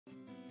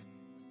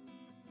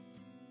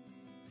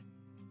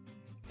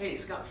Hey,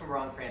 Scott from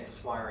Ron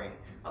Francis Wiring.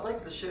 I'd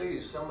like to show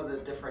you some of the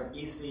different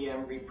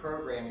ECM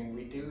reprogramming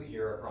we do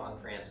here at Ron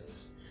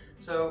Francis.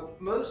 So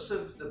most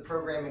of the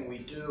programming we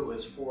do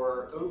is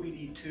for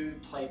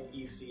OBD2 type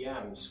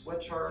ECMs,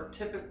 which are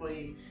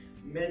typically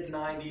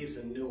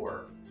mid-90s and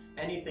newer.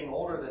 Anything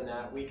older than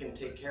that, we can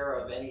take care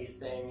of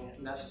anything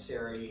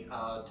necessary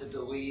to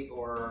delete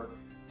or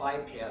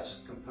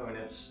bypass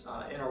components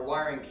in our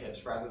wiring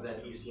kits rather than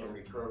ECM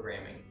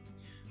reprogramming.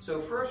 So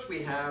first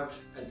we have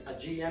a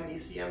GM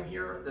ECM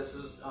here. This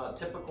is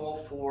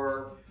typical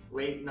for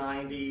late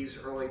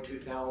 90s, early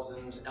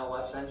 2000s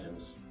LS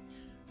engines.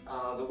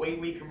 The way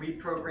we can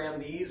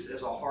reprogram these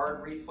is a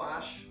hard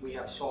reflash. We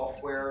have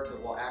software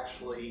that will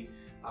actually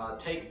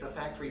take the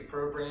factory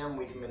program,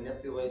 we can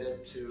manipulate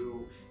it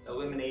to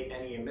eliminate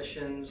any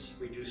emissions,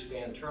 reduce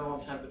fan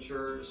turn-on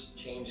temperatures,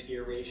 change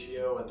gear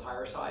ratio and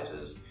tire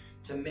sizes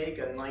to make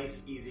a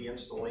nice, easy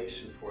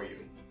installation for you.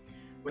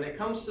 When it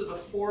comes to the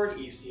Ford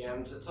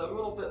ECMs, it's a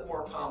little bit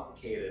more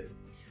complicated.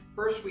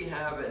 First, we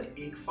have an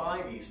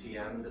EC5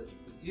 ECM that's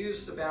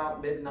used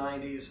about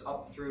mid-90s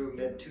up through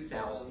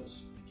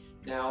mid-2000s.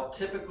 Now,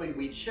 typically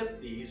we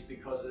chip these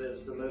because it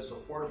is the most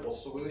affordable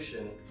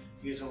solution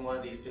using one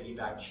of these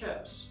piggyback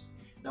chips.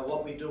 Now,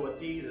 what we do with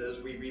these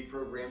is we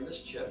reprogram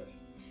this chip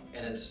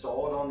and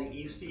install it on the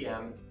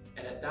ECM,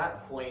 and at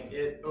that point,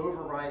 it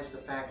overrides the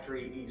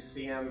factory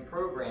ECM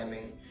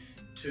programming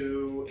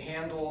to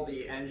handle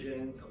the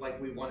engine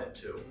like we want it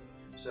to.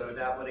 So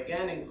that would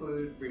again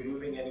include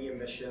removing any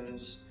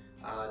emissions,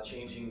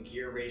 changing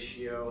gear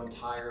ratio and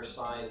tire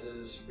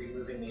sizes,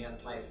 removing the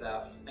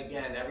anti-theft.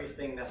 Again,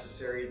 everything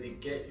necessary to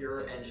get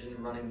your engine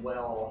running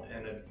well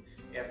in an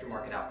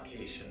aftermarket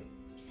application.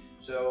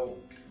 So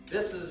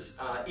this is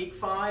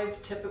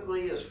EC5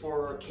 typically is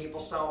for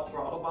cable style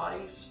throttle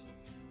bodies.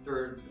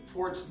 For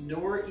Ford's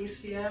newer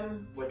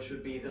ECM, which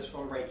would be this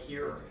one right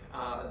here,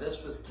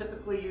 this was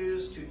typically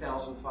used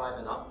 2005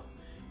 and up,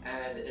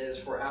 and is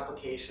for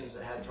applications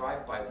that had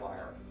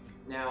drive-by-wire.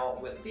 Now,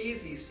 with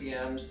these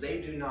ECMs,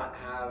 they do not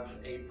have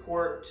a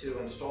port to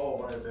install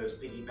one of those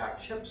piggyback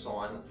chips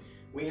on.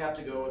 We have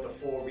to go with a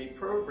full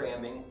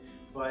reprogramming,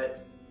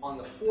 but on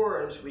the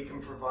Fords, we can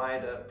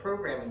provide a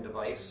programming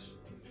device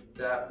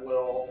that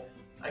will,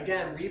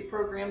 again,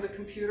 reprogram the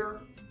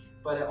computer,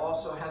 but it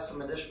also has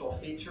some additional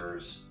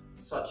features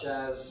such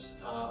as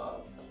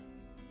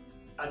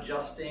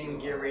adjusting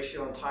gear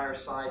ratio and tire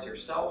size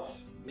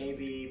yourself,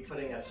 maybe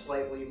putting a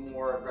slightly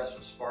more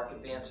aggressive spark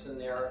advance in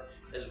there,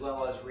 as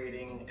well as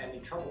reading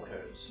any trouble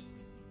codes.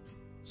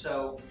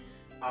 So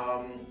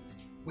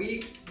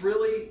we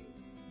really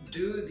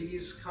do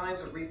these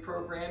kinds of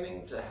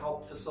reprogramming to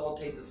help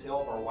facilitate the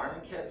sale of our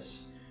wiring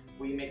kits.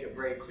 We make it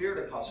very clear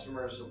to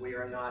customers that we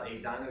are not a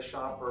dyno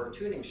shop or a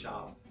tuning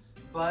shop,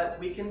 but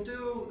we can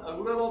do a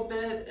little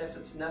bit if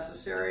it's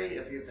necessary,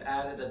 if you've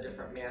added a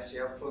different mass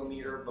airflow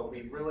meter, but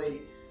we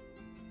really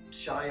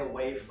shy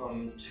away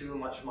from too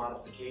much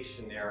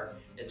modification there.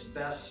 It's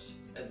best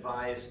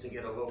advised to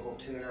get a local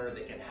tuner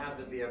that can have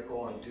the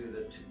vehicle and do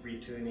the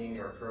retuning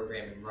or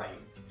programming right.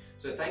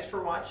 So thanks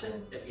for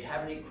watching. If you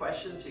have any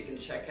questions, you can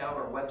check out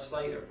our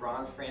website at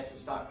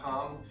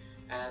ronfrancis.com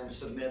and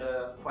submit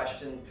a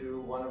question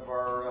through one of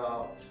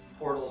our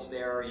portals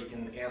there. You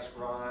can ask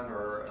Ron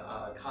or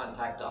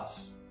contact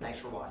us. Thanks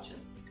for watching.